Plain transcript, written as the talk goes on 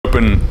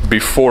open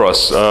before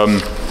us.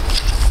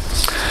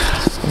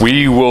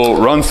 We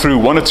will run through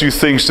one or two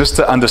things just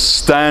to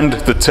understand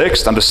the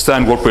text,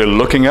 understand what we're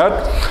looking at,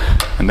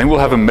 and then we'll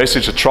have a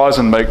message that tries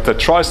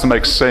to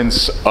make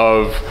sense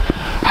of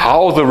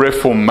how the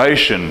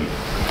Reformation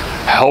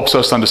helps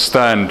us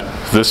understand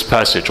this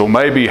passage, or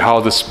maybe how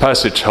this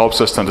passage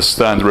helps us to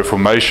understand the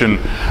Reformation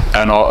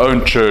and our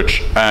own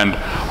church and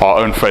our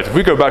own faith. If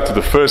we go back to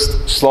the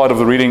first slide of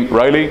the reading,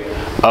 Rayleigh.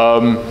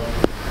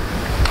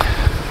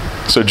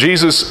 So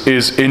Jesus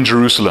is in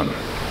Jerusalem.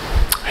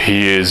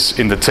 He is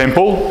in the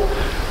temple,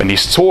 and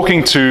he's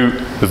talking to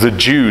the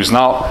Jews.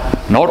 Now,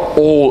 not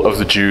all of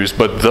the Jews,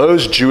 but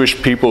those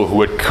Jewish people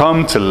who had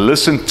come to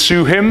listen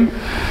to him.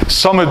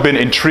 Some had been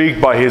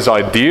intrigued by his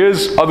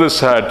ideas,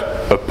 others had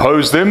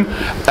opposed him,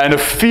 and a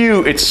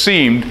few, it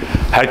seemed,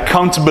 had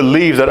come to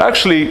believe that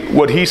actually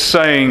what he's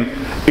saying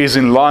is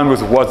in line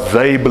with what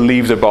they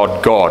believed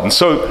about God. And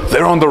so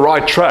they're on the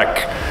right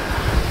track.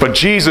 But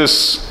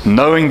Jesus,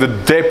 knowing the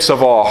depths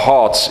of our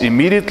hearts,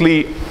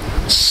 immediately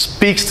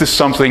speaks to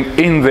something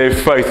in their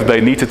faith that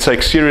they need to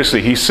take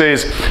seriously. He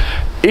says,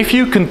 if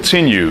you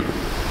continue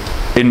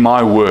in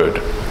my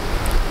word,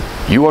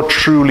 you are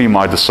truly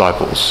my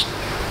disciples.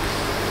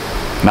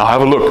 Now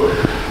have a look.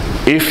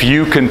 If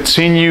you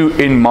continue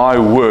in my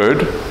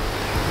word,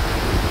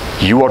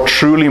 you are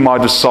truly my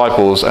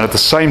disciples, and at the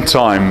same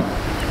time,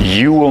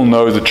 you will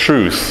know the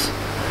truth,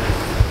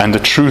 and the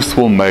truth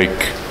will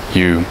make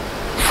you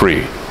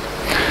free.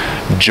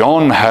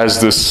 John has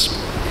this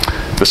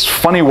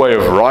funny way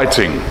of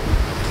writing.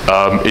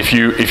 If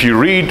you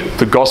read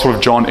the Gospel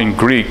of John in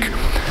Greek,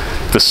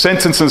 the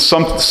sentences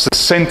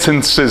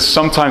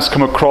sometimes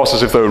come across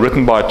as if they were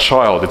written by a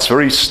child. It's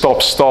very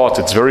stop-start,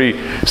 it's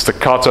very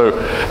staccato.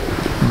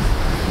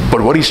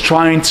 But what he's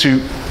trying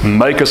to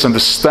make us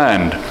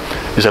understand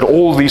is that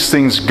all these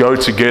things go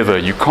together.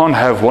 You can't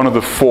have one of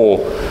the four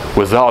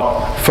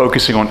without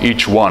focusing on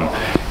each one.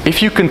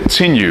 If you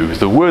continue,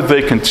 the word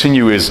they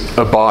continue is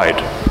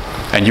abide.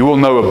 And you will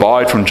know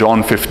abide from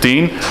John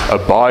 15.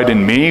 Abide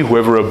in me.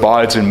 Whoever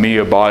abides in me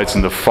abides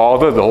in the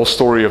Father. The whole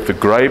story of the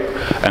grape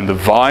and the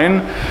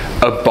vine.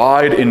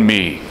 Abide in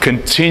me.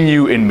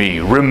 Continue in me.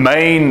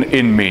 Remain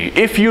in me.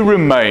 If you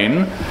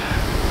remain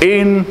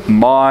in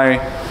my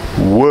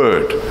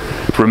word.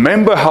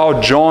 Remember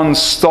how John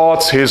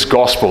starts his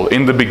gospel.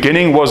 In the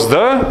beginning was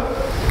the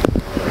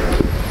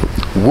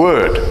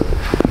Word.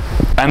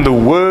 And the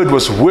Word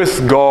was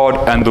with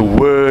God, and the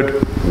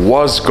Word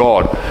was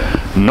God.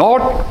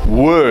 Not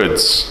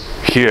words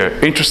here.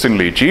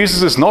 Interestingly,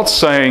 Jesus is not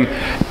saying,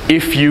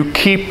 if you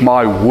keep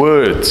my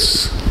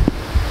words.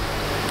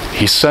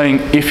 He's saying,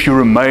 if you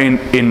remain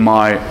in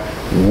my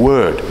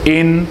word,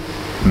 in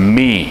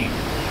me,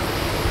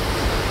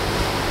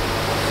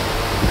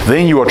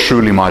 then you are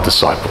truly my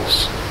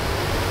disciples.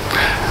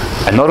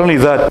 And not only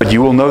that, but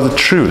you will know the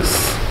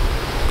truth.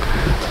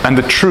 And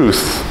the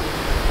truth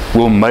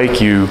will make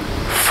you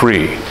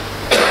free.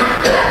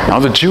 Now,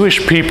 the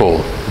Jewish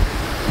people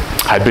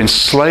had been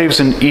slaves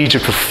in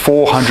Egypt for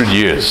 400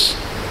 years.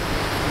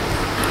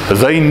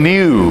 They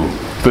knew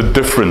the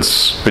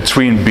difference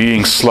between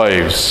being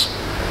slaves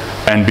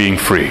and being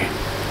free.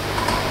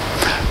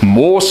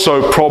 More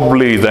so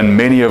probably than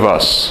many of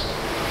us.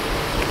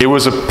 It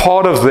was a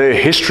part of their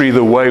history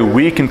the way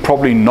we can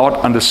probably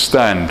not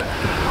understand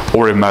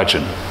or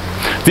imagine.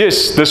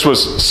 This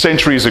was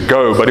centuries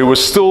ago, but it was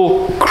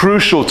still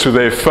crucial to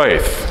their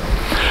faith.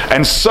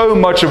 And so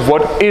much of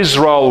what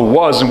Israel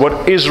was and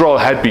what Israel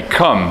had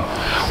become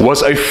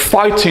was a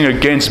fighting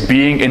against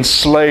being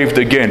enslaved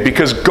again,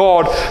 because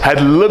God had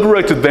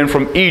liberated them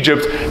from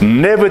Egypt,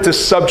 never to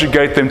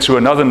subjugate them to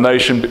another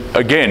nation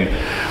again.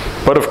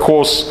 But of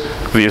course,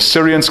 the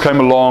Assyrians came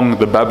along,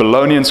 the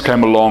Babylonians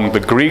came along, the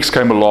Greeks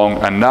came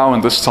along, and now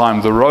in this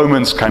time the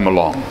Romans came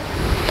along.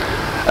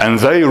 And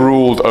they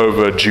ruled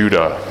over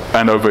Judah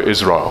and over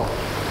Israel.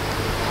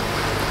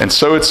 And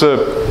so it's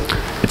a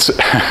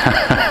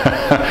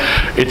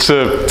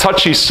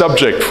touchy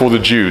subject for the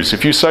Jews.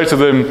 If you say to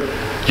them,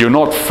 you're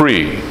not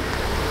free,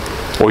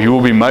 or you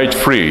will be made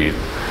free,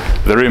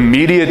 their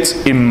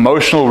immediate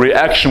emotional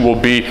reaction will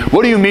be,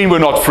 what do you mean we're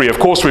not free? Of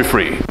course we're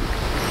free.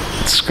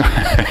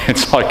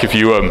 It's like if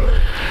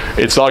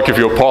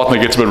your partner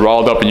gets a bit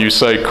riled up and you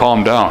say,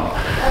 calm down.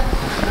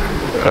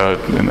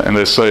 And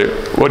they say,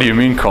 what do you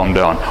mean calm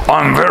down?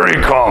 I'm very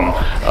calm.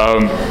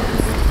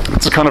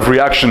 It's the kind of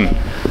reaction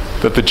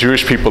that the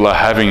Jewish people are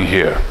having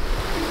here.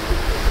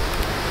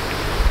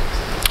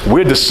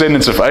 We're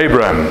descendants of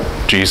Abraham,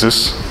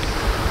 Jesus.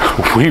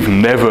 We've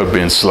never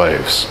been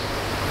slaves.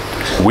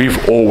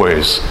 We've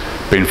always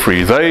been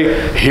free.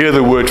 They hear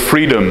the word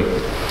freedom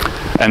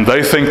and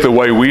they think the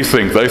way we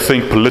think. They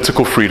think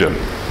political freedom,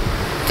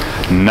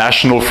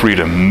 national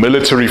freedom,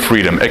 military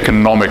freedom,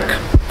 economic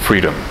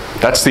freedom.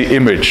 That's the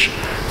image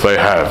they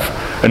have.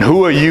 And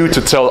who are you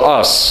to tell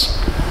us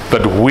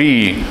that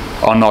we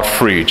are not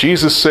free?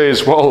 Jesus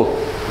says, well,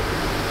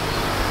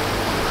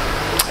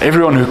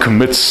 everyone who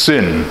commits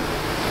sin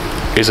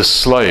is a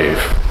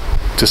slave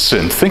to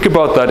sin. Think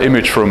about that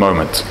image for a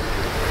moment.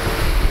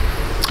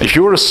 If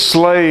you're a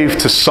slave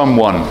to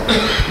someone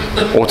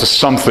or to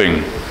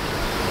something,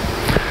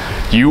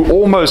 you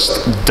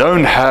almost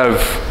don't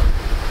have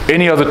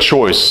any other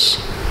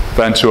choice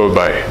than to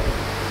obey.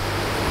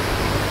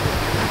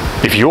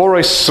 If you're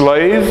a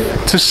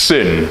slave to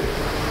sin,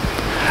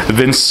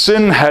 then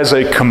sin has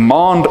a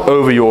command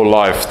over your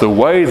life, the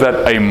way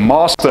that a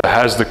master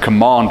has the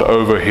command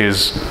over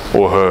his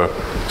or her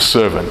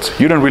servant.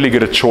 You don't really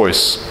get a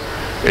choice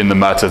in the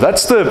matter.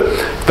 That's the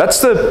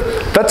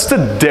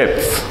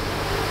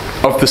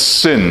depth of the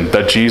sin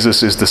that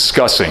Jesus is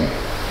discussing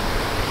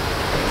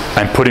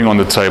and putting on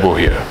the table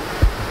here.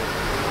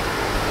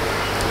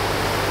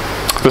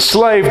 The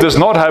slave does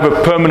not have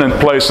a permanent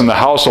place in the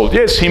household.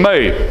 Yes, he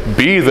may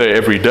be there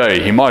every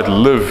day. He might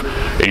live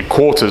in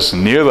quarters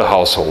near the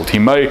household. He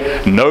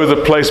may know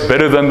the place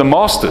better than the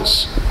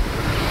masters.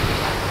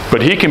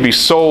 But he can be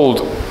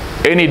sold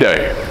any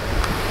day.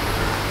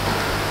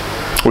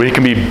 Or he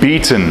can be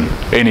beaten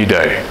any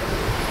day.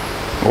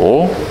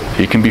 Or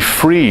he can be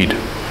freed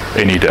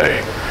any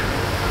day.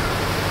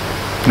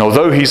 And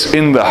although he's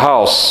in the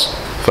house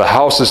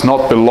does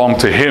not belong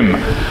to him,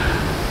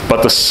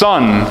 but the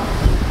Son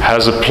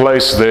has a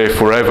place there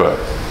forever.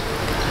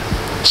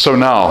 So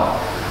now,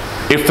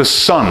 if the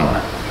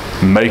Son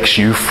makes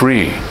you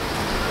free,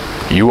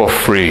 you are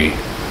free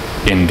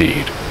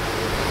indeed.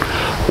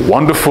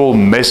 Wonderful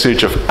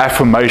message of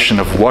affirmation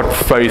of what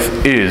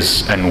faith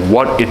is and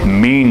what it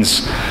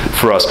means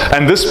for us.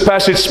 And this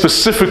passage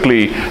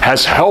specifically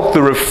has helped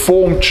the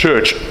Reformed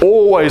Church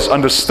always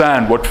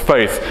understand what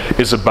faith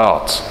is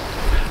about.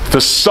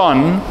 The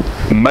Son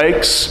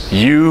makes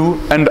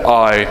you and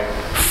I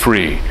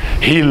free.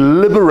 He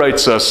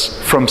liberates us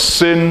from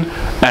sin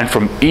and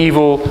from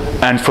evil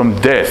and from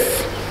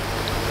death.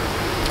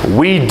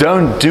 We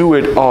don't do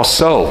it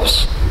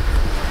ourselves.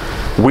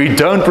 We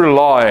don't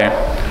rely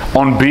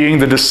on being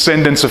the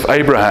descendants of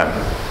Abraham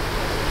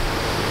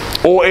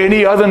or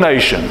any other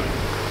nation.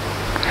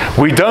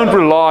 We don't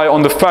rely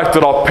on the fact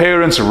that our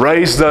parents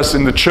raised us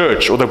in the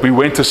church or that we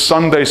went to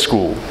Sunday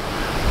school.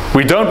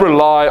 We don't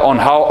rely on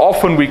how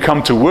often we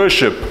come to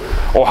worship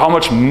or how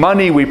much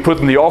money we put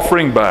in the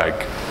offering bag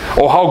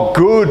or how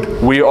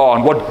good we are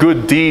and what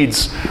good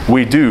deeds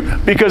we do.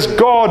 Because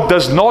God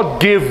does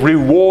not give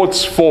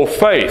rewards for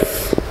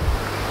faith.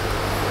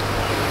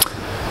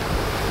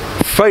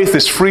 Faith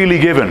is freely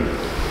given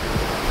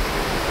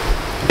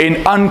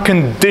in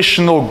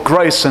unconditional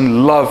grace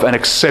and love and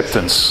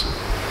acceptance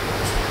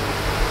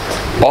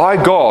by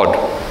God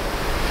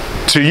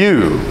to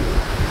you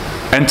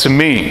and to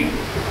me.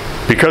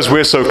 Because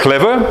we're so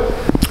clever?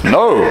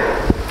 No.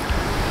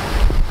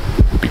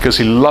 Because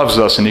He loves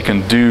us and He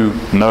can do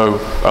no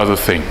other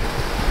thing.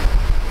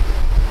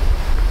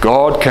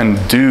 God can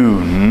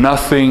do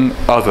nothing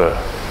other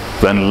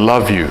than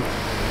love you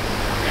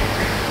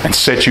and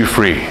set you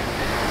free.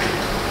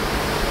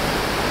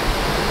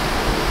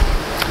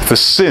 The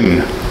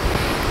sin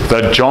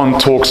that John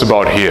talks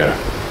about here.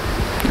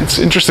 It's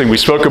interesting, we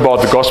spoke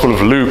about the Gospel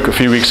of Luke a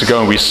few weeks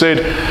ago and we said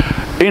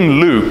in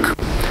Luke,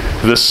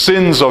 the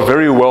sins are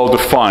very well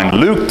defined.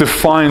 Luke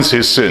defines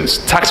his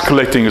sins. Tax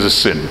collecting is a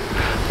sin.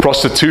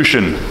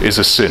 Prostitution is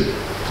a sin.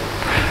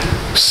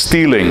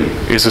 Stealing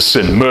is a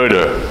sin.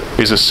 Murder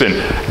is a sin.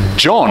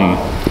 John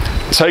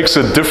takes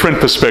a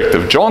different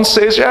perspective. John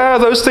says, yeah,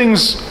 those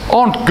things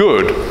aren't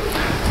good,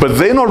 but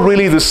they're not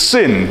really the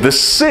sin. The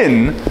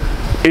sin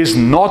is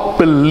not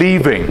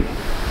believing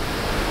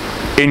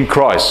in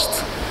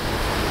Christ.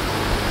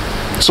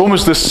 It's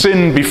almost the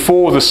sin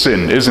before the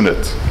sin, isn't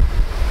it?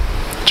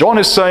 John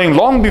is saying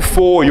long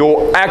before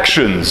your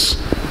actions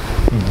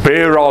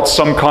bear out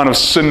some kind of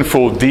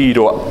sinful deed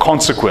or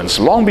consequence,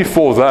 long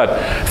before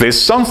that, there's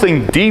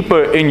something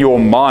deeper in your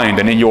mind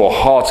and in your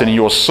heart and in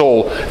your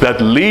soul that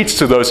leads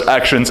to those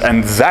actions,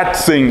 and that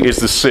thing is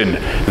the sin.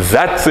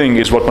 That thing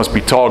is what must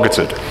be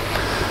targeted.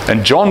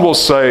 And John will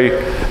say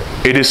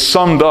it is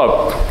summed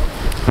up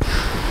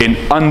in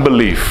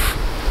unbelief.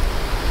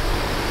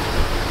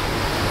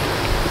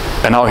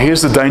 And now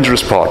here's the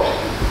dangerous part.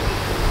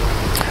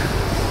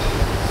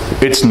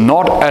 It's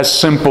not as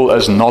simple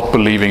as not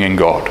believing in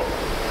God.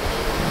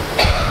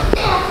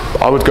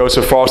 I would go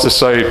so far as to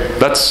say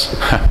that's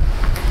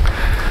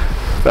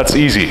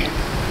easy.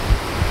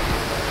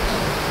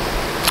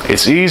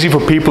 It's easy for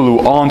people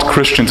who aren't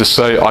Christian to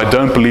say, I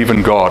don't believe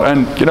in God.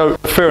 And,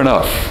 fair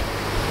enough.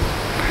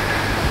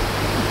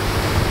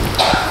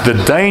 The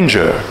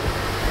danger,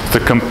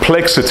 the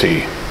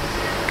complexity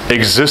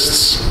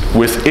exists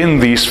within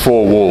these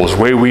four walls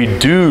where we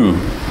do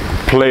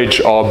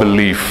pledge our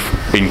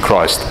belief in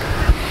Christ.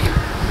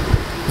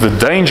 The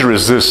danger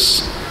is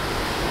this,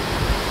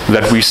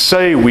 that we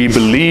say we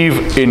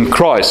believe in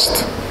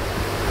Christ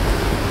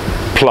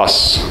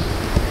plus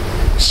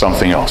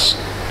something else.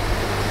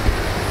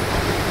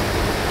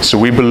 So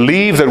we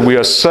believe that we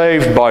are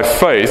saved by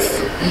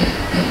faith,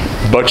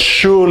 but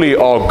surely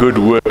our good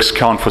works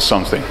count for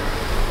something.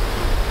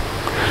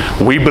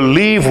 We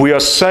believe we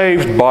are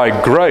saved by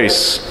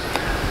grace,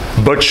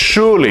 but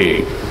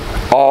surely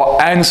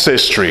our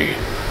ancestry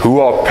who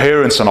our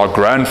parents and our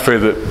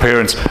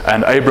grandparents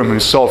and Abraham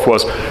himself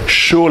was,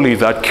 surely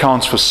that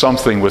counts for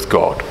something with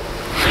God.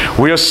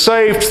 We are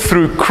saved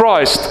through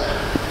Christ,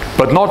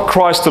 but not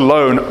Christ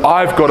alone.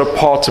 I've got a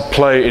part to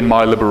play in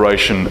my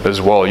liberation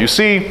as well. You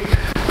see,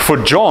 for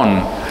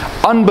John,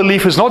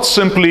 unbelief is not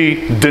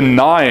simply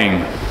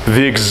denying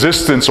the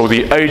existence or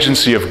the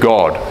agency of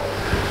God.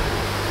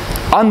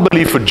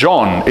 Unbelief for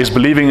John is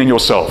believing in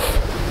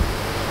yourself.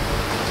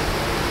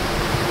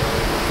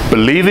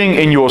 Believing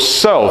in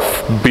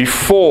yourself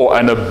before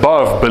and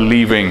above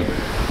believing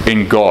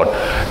in God.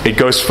 It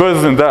goes further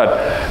than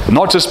that.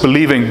 Not just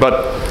believing,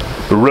 but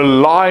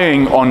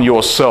relying on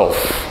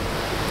yourself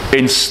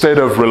instead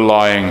of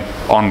relying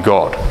on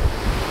God.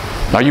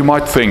 Now you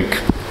might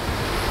think,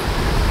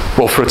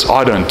 well, Fritz,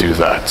 I don't do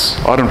that.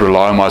 I don't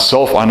rely on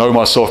myself. I know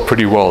myself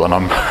pretty well, and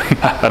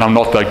I'm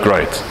not that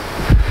great.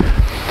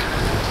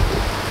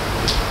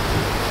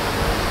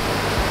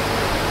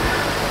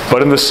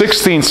 But in the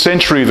 16th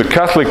century, the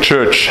Catholic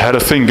Church had a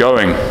thing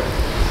going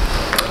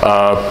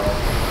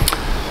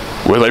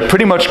where they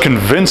pretty much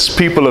convinced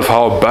people of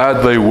how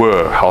bad they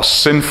were, how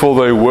sinful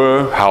they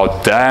were, how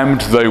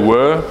damned they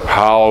were,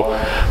 how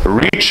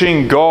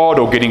reaching God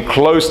or getting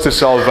close to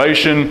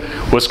salvation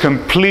was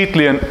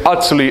completely and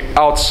utterly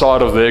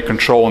outside of their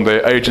control and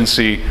their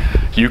agency.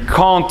 You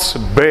can't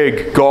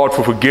beg God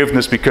for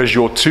forgiveness because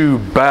you're too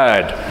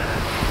bad.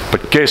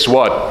 But guess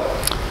what?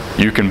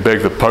 You can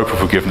beg the Pope for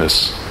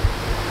forgiveness.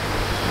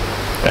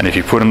 And if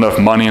you put enough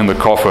money in the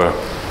coffer,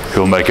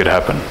 he'll make it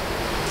happen.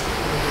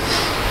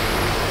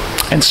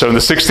 And so in the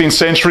 16th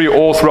century,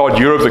 all throughout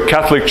Europe, the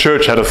Catholic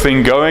Church had a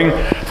thing going.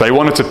 They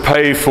wanted to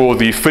pay for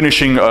the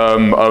finishing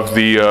of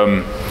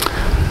the,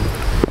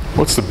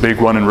 what's the big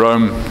one in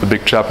Rome, the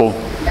big chapel?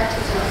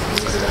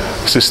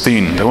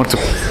 Sistine. They wanted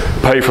to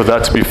pay for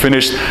that to be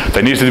finished.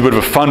 They needed to do a bit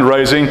of a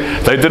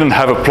fundraising. They didn't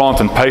have a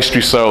plant and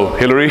pastry sale,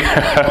 Hillary.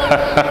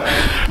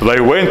 They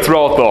went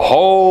throughout the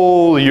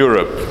whole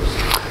Europe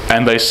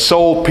and they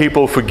sold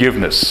people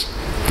forgiveness.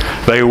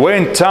 They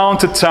went town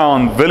to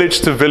town,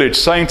 village to village,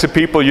 saying to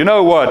people, you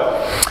know what?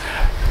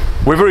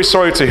 We're very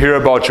sorry to hear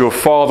about your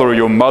father or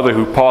your mother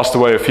who passed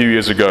away a few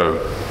years ago.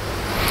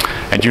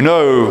 And you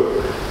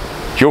know,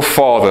 your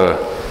father,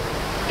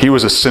 he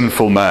was a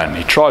sinful man.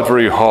 He tried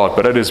very hard,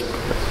 but at his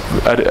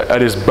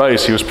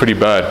base, he was pretty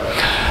bad.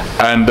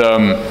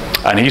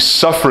 And he's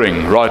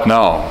suffering right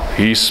now.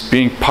 He's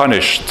being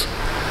punished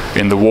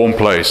in the warm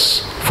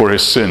place for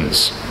his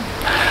sins.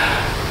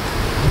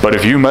 But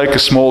if you make a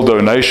small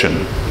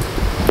donation,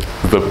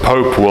 the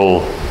Pope will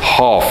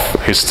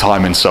halve his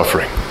time in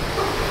suffering.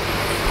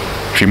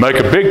 If you make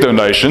a big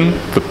donation,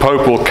 the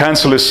Pope will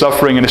cancel his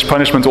suffering and his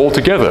punishment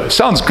altogether.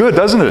 Sounds good,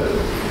 doesn't it?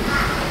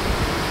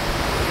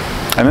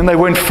 And then they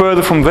went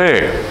further from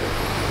there.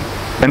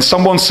 And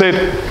someone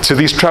said to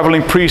these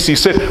traveling priests, he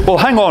said, well,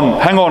 hang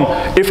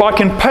on. If I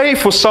can pay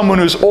for someone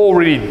who's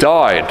already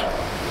died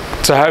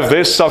to have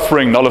their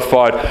suffering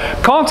nullified,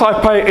 can't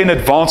I pay in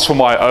advance for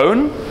my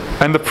own?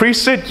 And the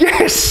priest said,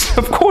 yes,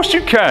 of course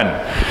you can.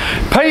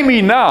 Pay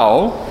me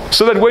now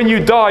so that when you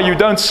die, you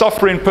don't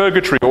suffer in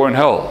purgatory or in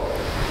hell.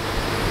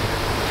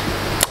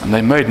 And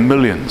they made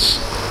millions.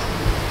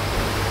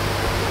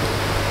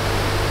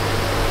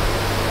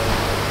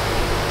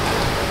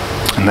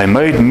 And they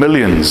made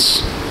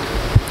millions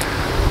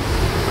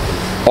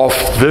off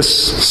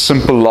this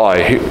simple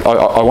lie.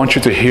 I want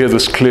you to hear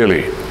this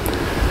clearly.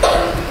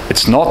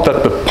 It's not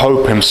that the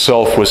Pope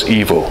himself was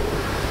evil.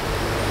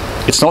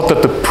 It's not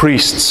that the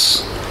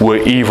priests were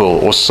evil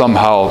or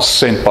somehow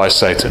sent by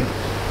Satan.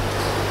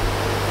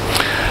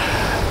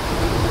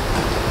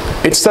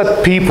 It's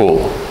that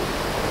people,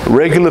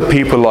 regular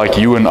people like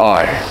you and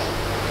I,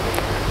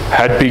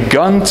 had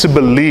begun to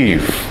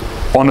believe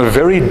on a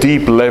very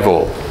deep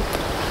level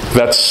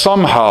that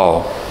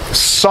somehow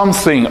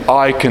something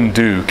I can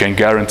do can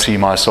guarantee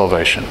my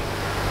salvation.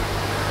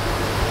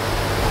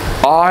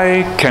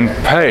 I can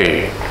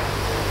pay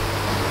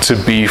to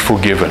be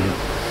forgiven.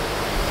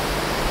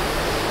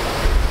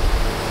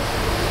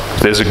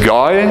 There's a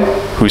guy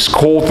who's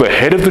called the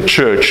head of the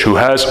church who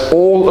has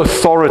all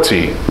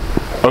authority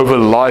over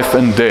life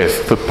and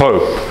death, the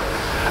Pope.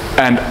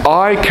 And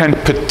I can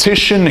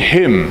petition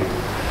him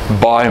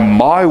by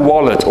my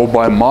wallet or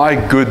by my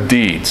good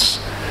deeds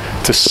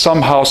to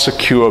somehow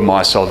secure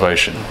my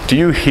salvation. Do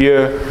you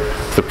hear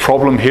the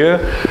problem here?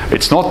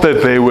 It's not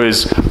that there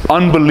was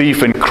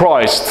unbelief in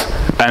Christ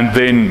and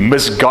then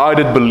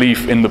misguided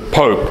belief in the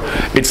Pope.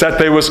 It's that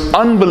there was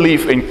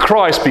unbelief in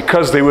Christ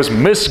because there was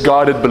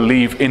misguided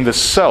belief in the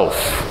self.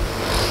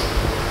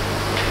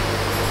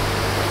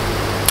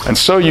 And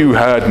so you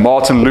had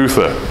Martin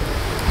Luther,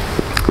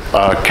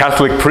 a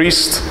Catholic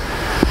priest,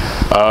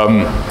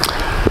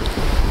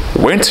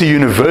 went to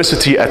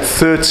university at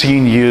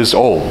 13 years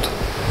old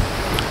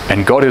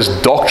and got his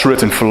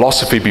doctorate in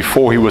philosophy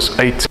before he was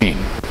 18.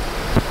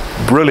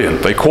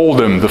 Brilliant. They called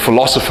him the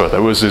philosopher.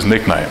 That was his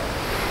nickname.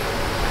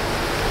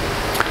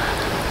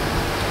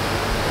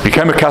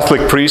 Became a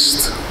Catholic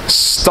priest,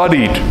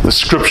 studied the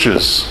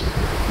scriptures,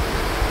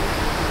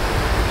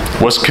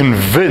 was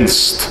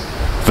convinced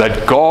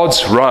that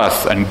God's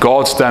wrath and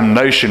God's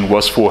damnation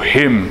was for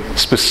him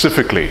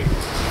specifically.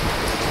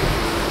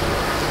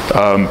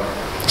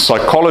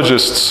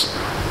 Psychologists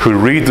who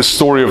read the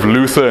story of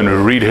Luther and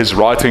who read his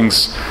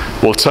writings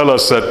will tell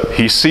us that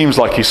he seems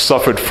like he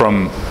suffered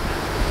from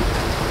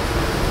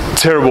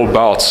terrible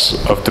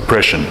bouts of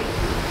depression,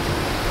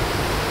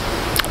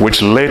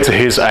 which led to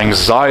his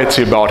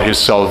anxiety about his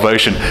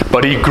salvation.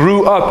 But he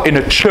grew up in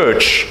a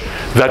church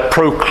that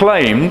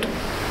proclaimed,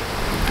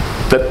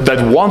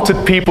 that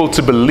wanted people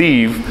to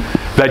believe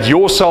that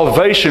your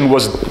salvation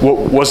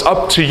was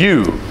up to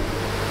you.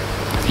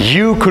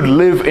 You could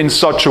live in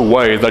such a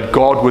way that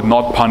God would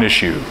not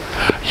punish you.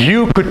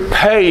 You could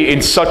pay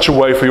in such a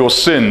way for your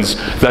sins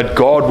that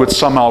God would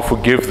somehow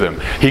forgive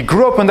them. He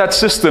grew up in that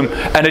system,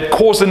 and it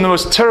caused him the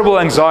most terrible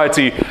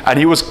anxiety, and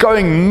he was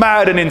going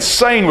mad and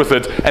insane with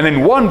it. And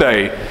then one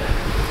day,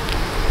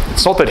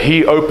 it's not that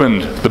he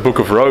opened the book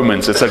of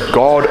Romans, it's that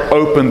God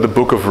opened the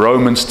book of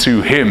Romans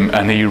to him,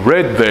 and he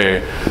read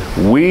there,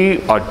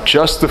 we are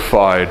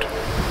justified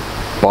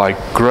by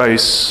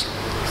grace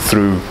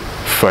through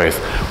faith.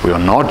 We are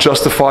not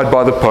justified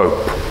by the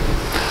Pope,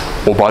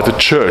 or by the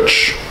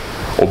church,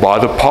 or by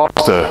the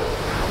pastor.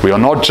 We are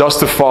not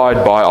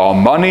justified by our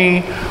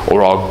money,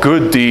 or our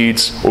good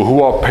deeds, or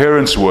who our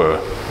parents were.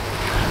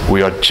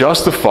 We are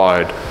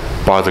justified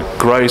by the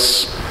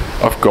grace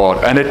of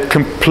God. And it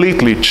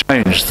completely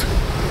changed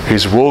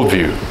his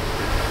worldview.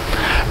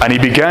 And he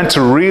began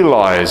to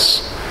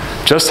realize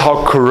just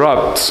how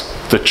corrupt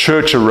the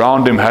church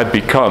around him had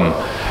become.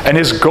 And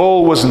his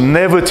goal was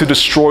never to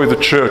destroy the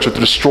church or to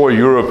destroy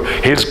Europe.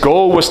 His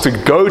goal was to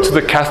go to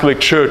the Catholic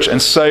Church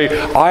and say,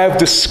 I have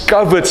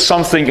discovered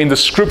something in the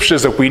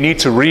scriptures that we need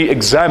to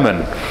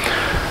re-examine.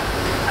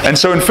 And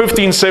so in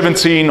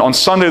 1517, on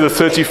Sunday the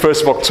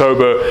 31st of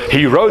October,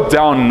 he wrote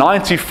down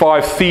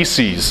 95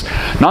 theses,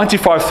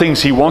 95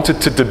 things he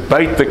wanted to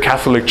debate the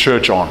Catholic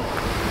Church on.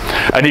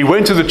 And he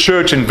went to the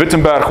church in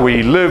Wittenberg where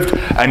he lived,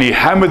 and he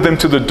hammered them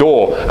to the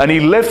door, and he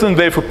left them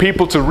there for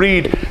people to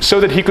read so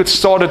that he could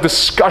start a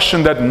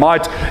discussion that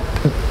might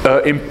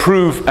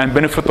improve and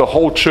benefit the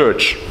whole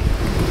church.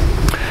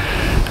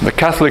 The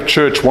Catholic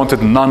Church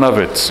wanted none of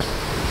it.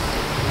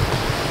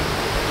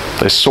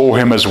 They saw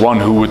him as one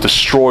who would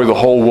destroy the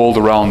whole world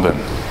around them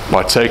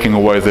by taking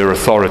away their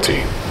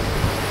authority.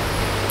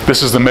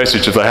 This is the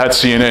message. If they had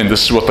CNN,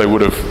 this is what they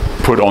would have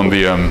put on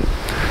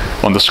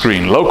the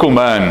screen. Local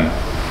man,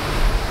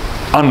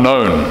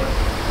 unknown,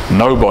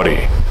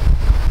 nobody,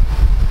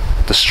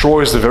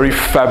 destroys the very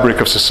fabric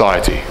of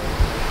society,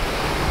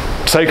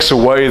 takes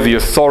away the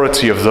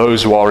authority of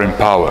those who are in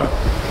power.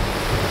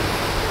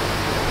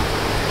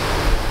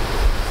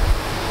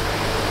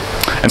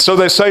 And so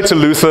they say to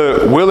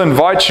Luther, we'll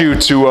invite you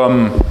to a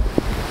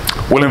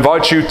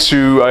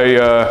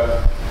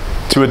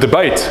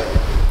debate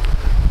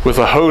with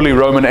the Holy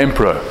Roman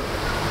Emperor.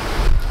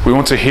 We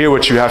want to hear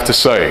what you have to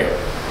say.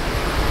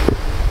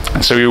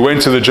 And so he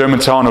went to the German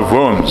town of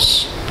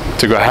Worms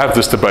to go have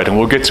this debate, and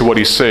we'll get to what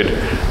he said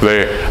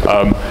there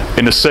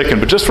in a second.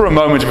 But just for a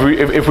moment,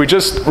 if we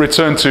just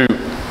return to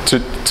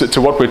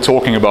what we're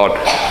talking about.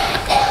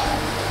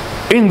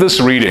 In this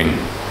reading,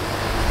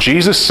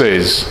 Jesus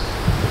says,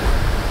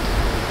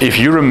 if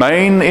you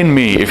remain in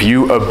me, if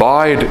you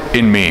abide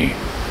in me,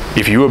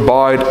 if you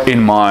abide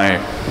in my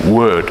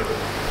word,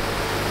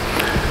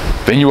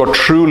 then you are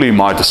truly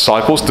my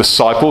disciples.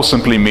 Disciple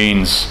simply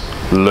means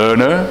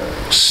learner,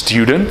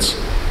 student,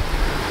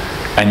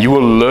 and you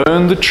will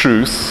learn the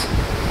truth,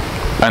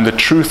 and the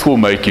truth will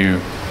make you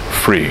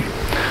free.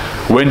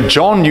 When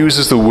John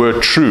uses the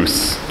word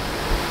truth,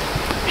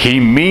 he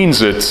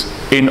means it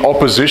in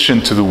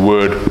opposition to the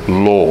word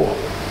law.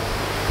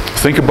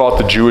 Think about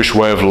the Jewish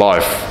way of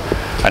life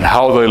and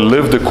how they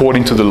lived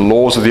according to the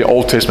laws of the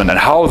Old Testament, and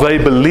how they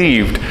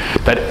believed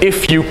that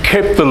if you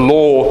kept the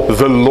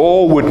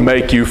law would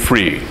make you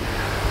free.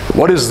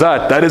 What is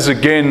that? That is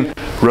again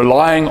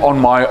relying on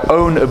my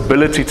own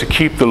ability to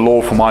keep the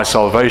law for my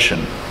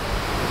salvation.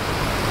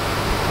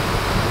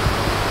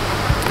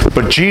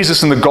 But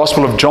Jesus in the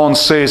Gospel of John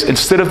says,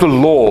 instead of the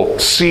law,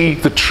 see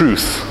the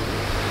truth.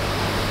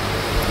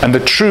 And the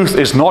truth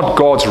is not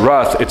God's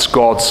wrath, it's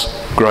God's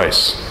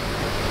grace.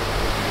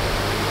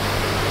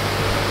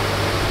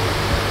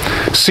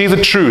 See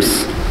the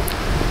truth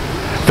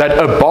that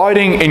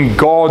abiding in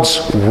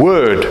God's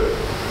word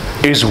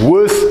is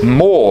worth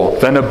more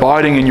than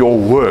abiding in your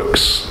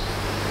works.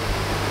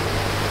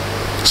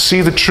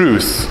 See the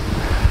truth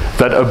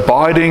that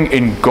abiding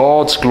in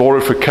God's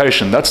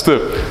glorification, that's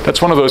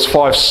one of those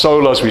 5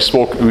 solas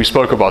we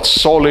spoke about.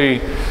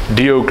 Soli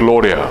Deo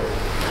Gloria.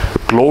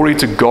 Glory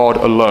to God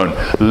alone.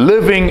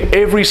 Living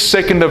every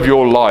second of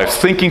your life,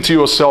 thinking to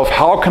yourself,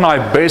 how can I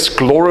best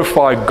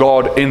glorify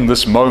God in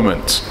this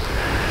moment?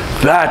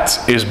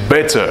 That is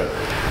better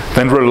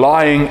than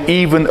relying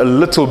even a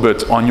little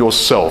bit on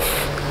yourself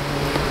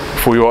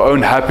for your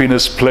own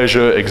happiness,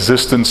 pleasure,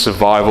 existence,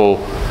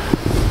 survival,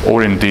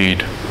 or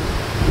indeed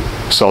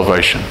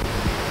salvation.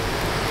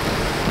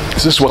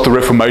 This is what the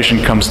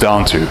Reformation comes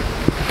down to.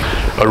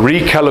 A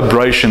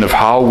recalibration of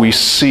how we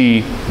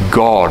see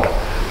God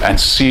and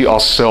see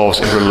ourselves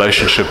in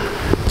relationship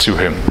to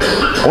Him.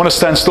 I want to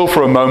stand still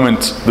for a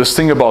moment. This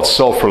thing about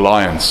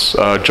self-reliance.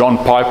 John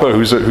Piper,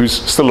 who's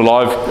still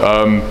alive,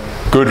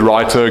 good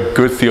writer,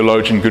 good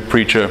theologian, good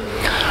preacher.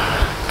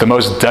 The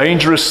most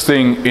dangerous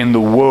thing in the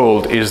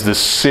world is the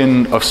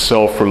sin of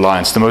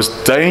self-reliance. The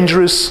most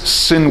dangerous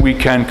sin we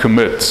can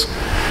commit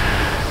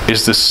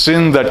is the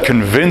sin that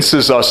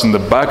convinces us in the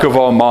back of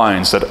our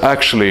minds that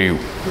actually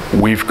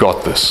we've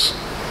got this.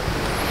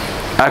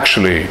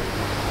 Actually,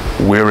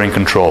 we're in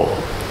control.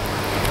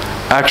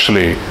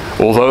 Actually,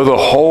 although the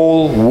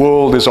whole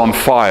world is on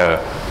fire,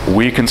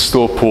 we can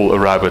still pull a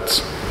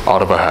rabbit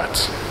out of a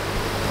hat.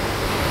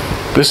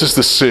 This is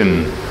the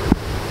sin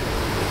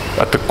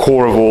at the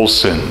core of all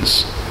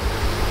sins.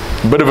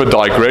 A bit of a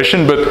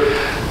digression, but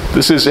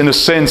this is, in a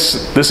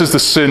sense, this is the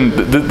sin.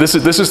 This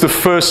is the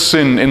first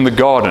sin in the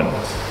garden.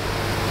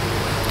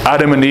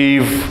 Adam and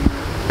Eve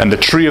and the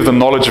tree of the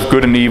knowledge of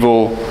good and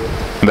evil,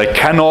 and they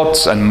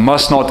cannot and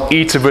must not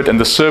eat of it. And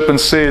the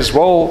serpent says,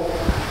 well,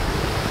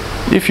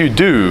 if you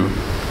do,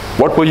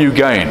 what will you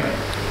gain?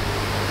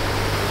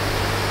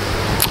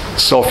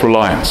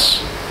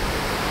 Self-reliance.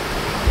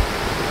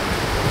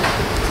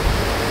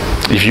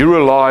 If you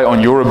rely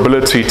on your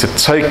ability to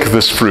take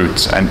this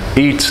fruit and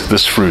eat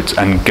this fruit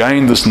and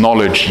gain this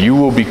knowledge, you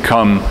will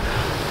become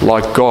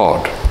like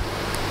God.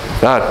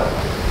 That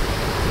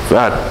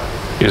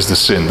is the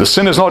sin. The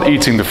sin is not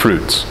eating the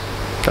fruit.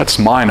 That's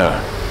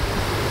minor.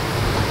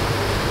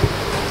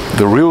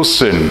 The real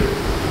sin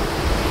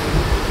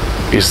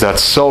is that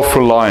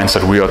self-reliance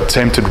that we are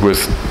tempted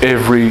with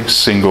every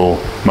single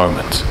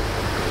moment.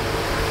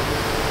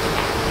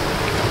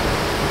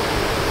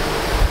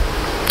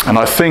 And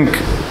I think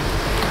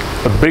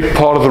a big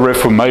part of the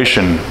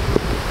Reformation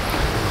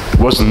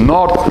was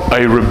not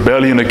a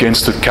rebellion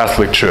against the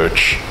Catholic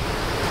Church.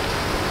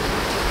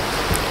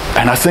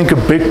 And I think a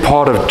big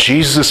part of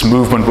Jesus'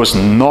 movement was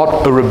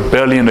not a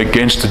rebellion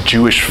against the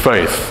Jewish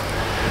faith.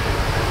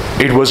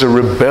 It was a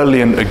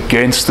rebellion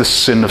against the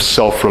sin of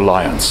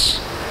self-reliance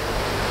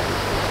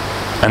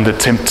and the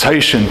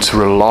temptation to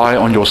rely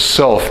on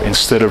yourself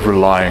instead of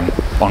relying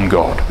on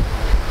God.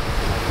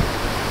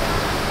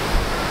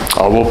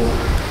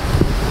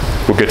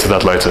 We'll get to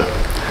that later.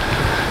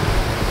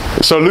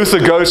 So Luther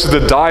goes to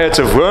the Diet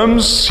of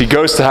Worms. He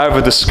goes to have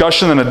a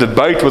discussion and a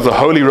debate with the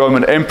Holy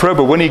Roman Emperor,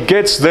 but when he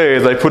gets there,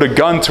 they put a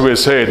gun to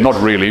his head,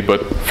 not really,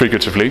 but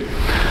figuratively,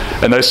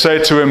 and they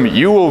say to him,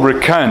 you will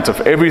recant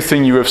of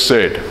everything you have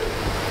said,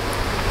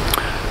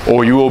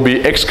 or you will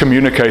be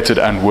excommunicated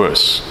and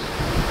worse.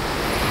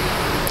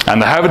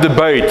 And they have a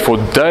debate for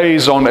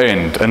days on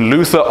end, and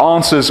Luther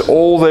answers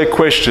all their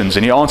questions,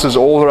 and he answers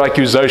all their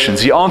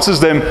accusations. He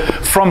answers them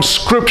from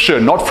Scripture,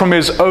 not from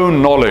his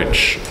own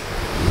knowledge.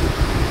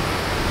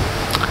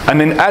 And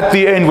then at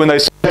the end, when they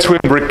say to him,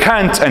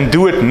 recant and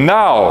do it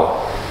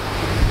now,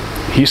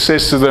 he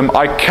says to them,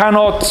 I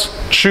cannot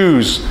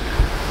choose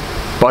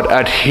but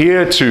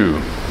adhere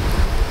to,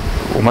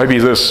 or maybe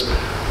this,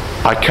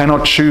 I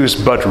cannot choose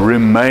but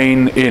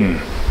remain in,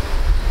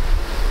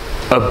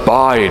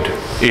 abide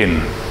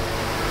in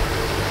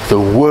the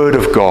Word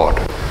of God.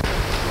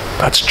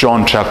 That's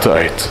John chapter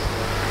 8.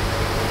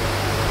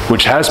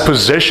 Which has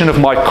possession of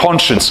my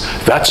conscience.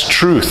 That's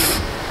truth.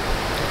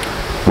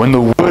 When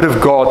the Word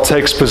of God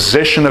takes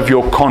possession of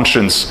your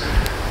conscience,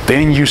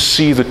 then you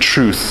see the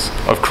truth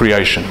of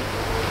creation.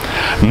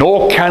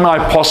 Nor can I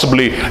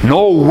possibly,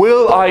 nor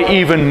will I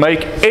even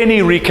make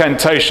any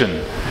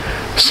recantation,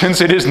 since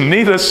it is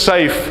neither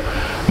safe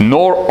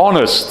nor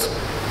honest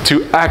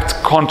to act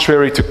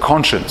contrary to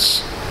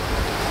conscience.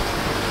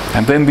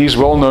 And then these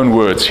well-known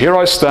words, here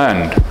I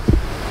stand,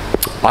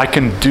 I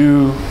can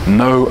do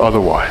no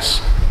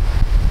otherwise.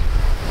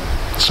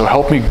 So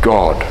help me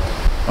God.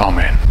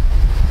 Amen.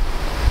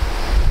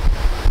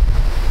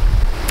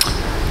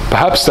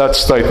 Perhaps that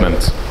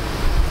statement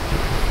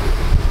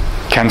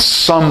can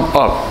sum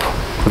up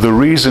the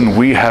reason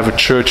we have a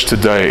church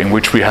today in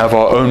which we have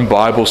our own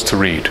Bibles to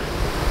read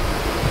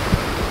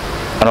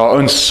and our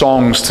own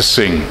songs to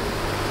sing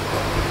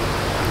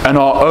and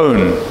our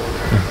own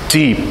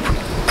deep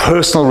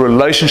personal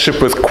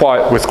relationship with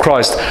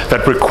Christ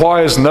that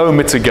requires no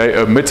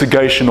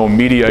mitigation or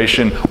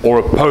mediation or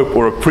a pope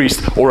or a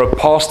priest or a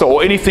pastor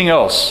or anything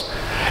else.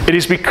 It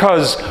is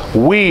because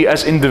we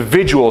as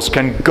individuals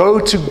can go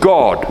to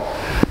God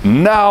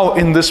now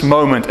in this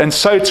moment and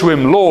say to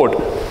Him, Lord,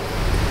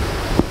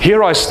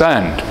 here I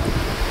stand.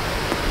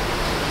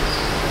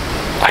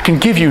 I can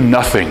give you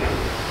nothing.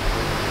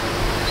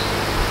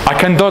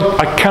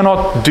 I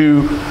cannot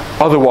do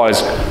otherwise.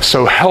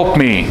 So help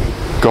me,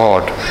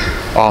 God.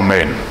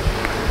 Amen.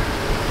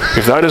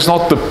 If that is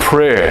not the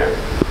prayer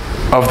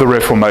of the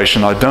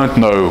Reformation, I don't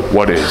know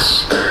what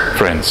is,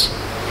 friends.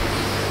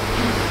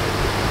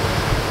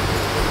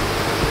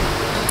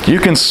 You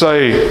can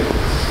say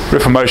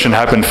Reformation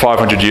happened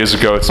 500 years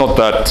ago, it's not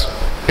that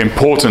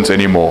important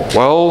anymore.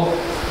 Well,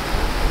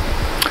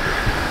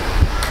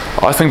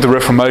 I think the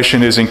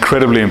Reformation is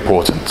incredibly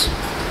important.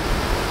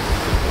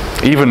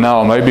 Even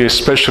now, maybe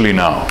especially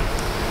now.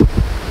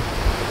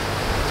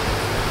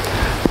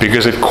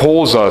 because it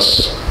calls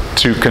us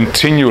to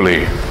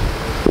continually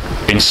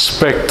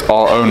inspect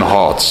our own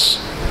hearts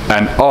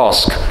and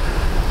ask,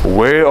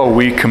 where are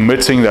we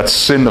committing that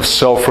sin of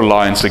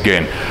self-reliance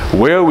again?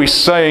 Where are we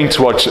saying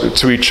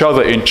to each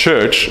other in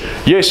church,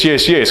 yes,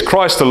 yes, yes,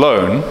 Christ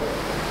alone,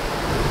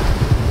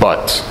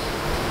 but...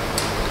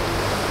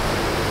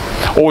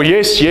 Or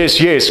yes, yes,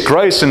 yes,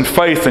 grace and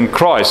faith in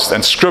Christ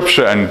and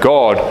Scripture and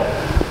God,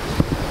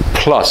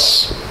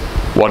 plus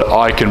what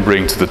I can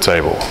bring to the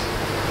table.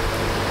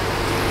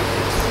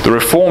 The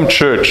Reformed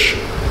Church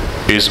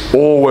is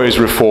always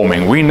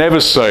reforming. We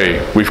never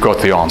say we've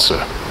got the answer.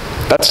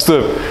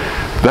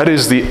 That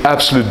is the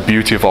absolute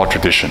beauty of our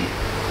tradition.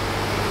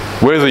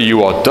 Whether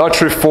you are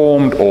Dutch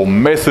Reformed or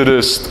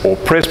Methodist or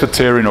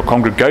Presbyterian or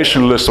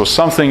Congregationalist or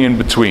something in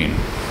between,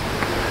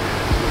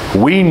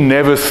 we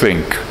never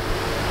think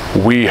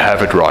we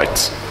have it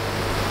right.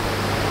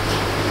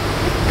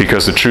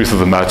 Because the truth of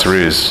the matter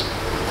is,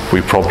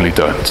 we probably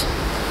don't.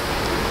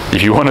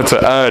 If you wanted to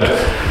add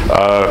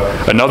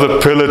another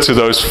pillar to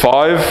those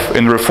 5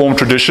 in the Reformed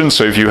tradition,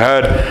 so if you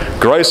had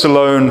grace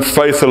alone,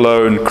 faith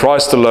alone,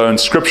 Christ alone,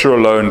 Scripture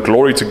alone,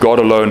 glory to God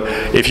alone,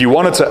 if you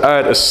wanted to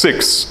add a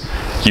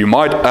 6th, you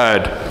might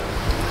add,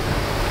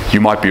 you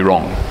might be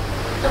wrong.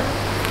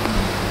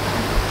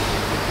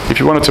 If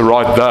you wanted to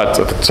write that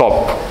at the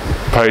top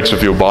page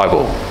of your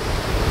Bible,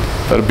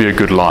 that would be a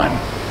good line.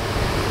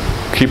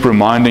 Keep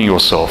reminding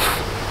yourself,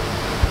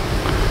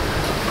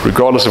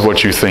 regardless of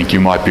what you think,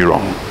 you might be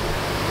wrong.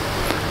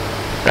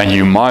 And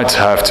you might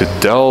have to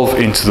delve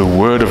into the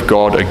Word of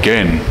God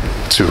again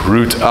to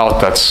root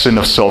out that sin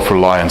of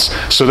self-reliance,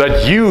 so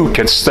that you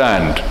can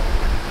stand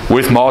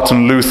with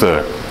Martin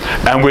Luther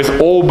and with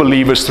all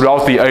believers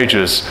throughout the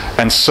ages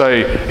and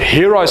say,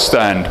 here I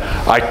stand,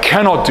 I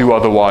cannot do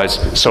otherwise,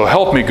 so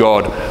help me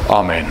God,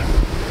 Amen.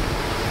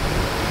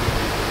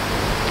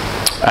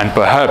 And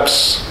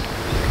perhaps,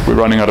 we're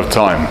running out of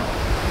time,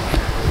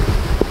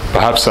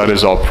 perhaps that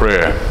is our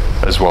prayer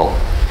as well.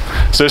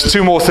 So there's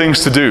 2 more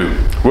things to do.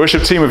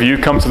 Worship team, if you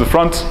come to the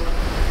front.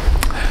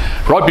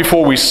 Right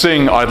before we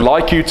sing, I'd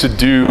like you to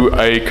do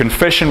a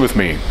confession with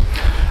me.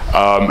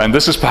 And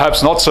this is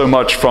perhaps not so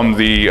much from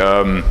the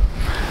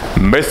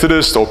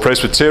Methodist or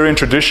Presbyterian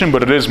tradition,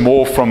 but it is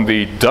more from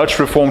the Dutch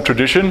Reformed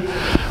tradition.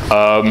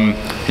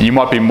 You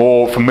might be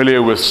more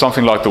familiar with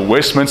something like the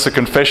Westminster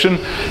Confession,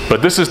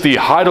 but this is the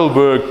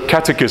Heidelberg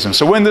Catechism.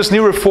 So when this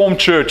new Reformed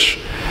church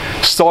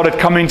started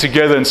coming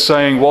together and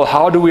saying, well,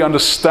 how do we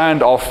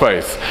understand our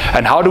faith?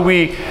 And how do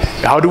we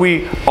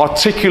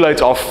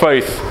articulate our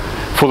faith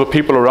for the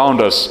people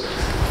around us?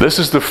 This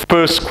is the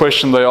first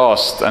question they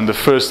asked and the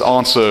first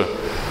answer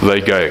they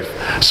gave.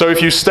 So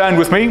if you stand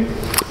with me,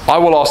 I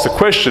will ask the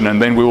question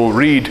and then we will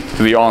read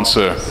the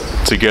answer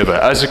together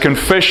as a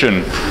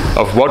confession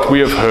of what we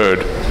have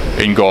heard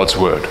in God's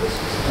Word.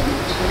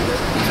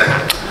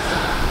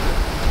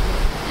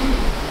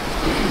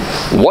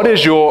 What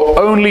is your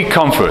only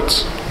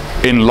comfort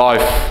in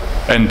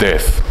life and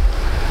death?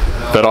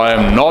 That I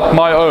am not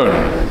my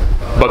own,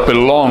 but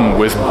belong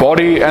with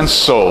body and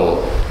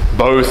soul,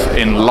 both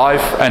in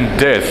life and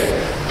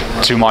death,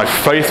 to my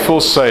faithful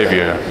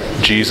Savior,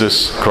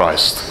 Jesus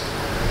Christ.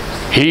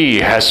 He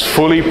has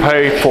fully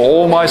paid for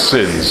all my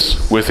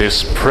sins with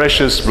His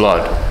precious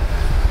blood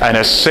and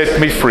has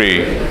set me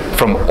free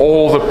from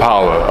all the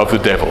power of the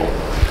devil.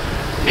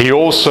 He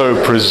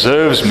also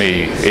preserves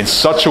me in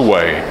such a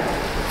way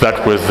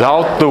that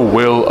without the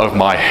will of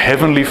my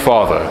Heavenly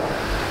Father,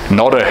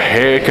 not a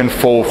hair can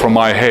fall from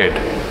my head.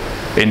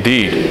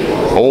 Indeed,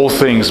 all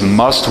things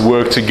must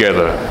work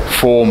together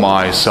for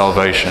my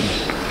salvation.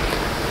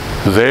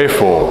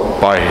 Therefore,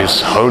 by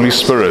His Holy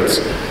Spirit,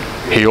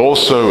 He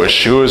also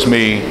assures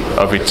me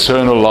of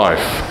eternal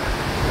life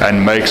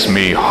and makes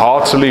me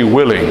heartily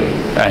willing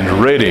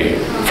and ready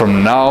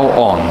from now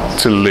on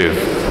to live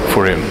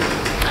for Him.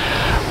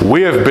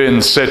 We have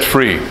been set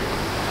free,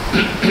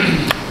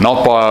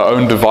 not by our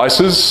own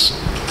devices,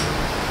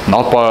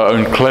 not by our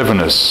own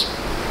cleverness,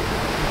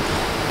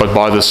 but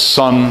by the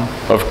Son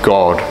of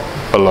God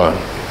alone.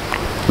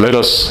 Let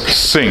us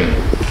sing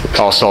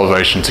our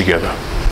salvation together.